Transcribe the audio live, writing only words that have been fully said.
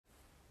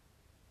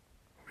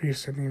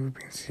Recently, we've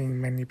been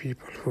seeing many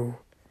people who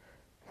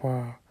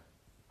were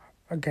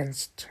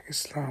against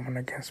Islam and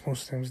against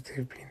Muslims.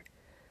 They've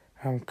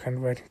been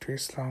converting to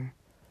Islam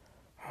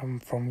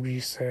from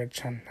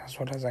research and as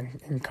well as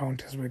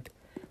encounters with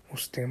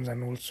Muslims,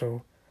 and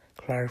also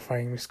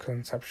clarifying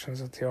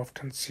misconceptions that they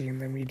often see in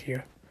the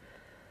media.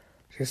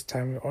 This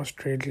time,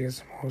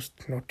 Australia's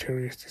most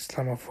notorious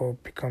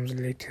Islamophobe becomes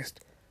the latest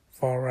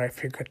far-right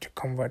figure to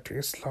convert to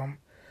Islam.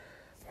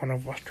 One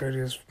of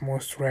Australia's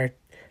most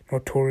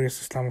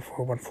notorious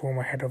Islamophobe and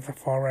former head of the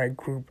far-right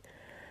group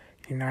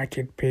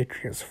United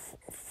Patriots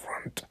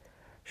Front,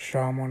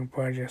 Shermon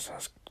Burgess,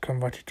 has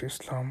converted to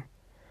Islam.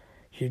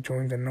 He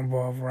joined a number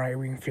of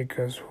right-wing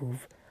figures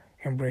who've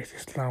embraced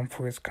Islam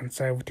for its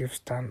conservative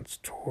stance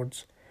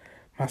towards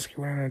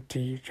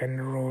masculinity,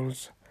 gender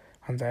roles,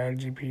 and the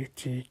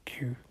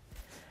LGBTQ.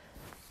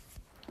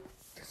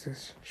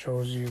 This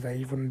shows you that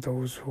even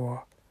those who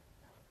are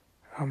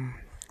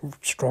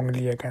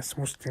strongly against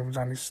Muslims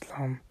and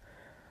Islam,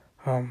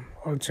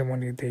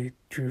 ultimately they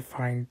do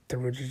find the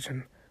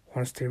religion,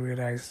 once they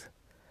realize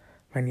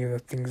many of the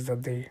things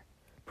that they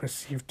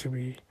perceive to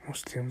be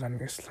Muslims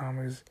and Islam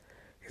is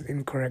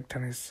incorrect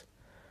and is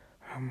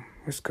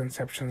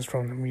misconceptions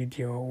from the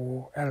media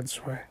or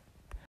elsewhere.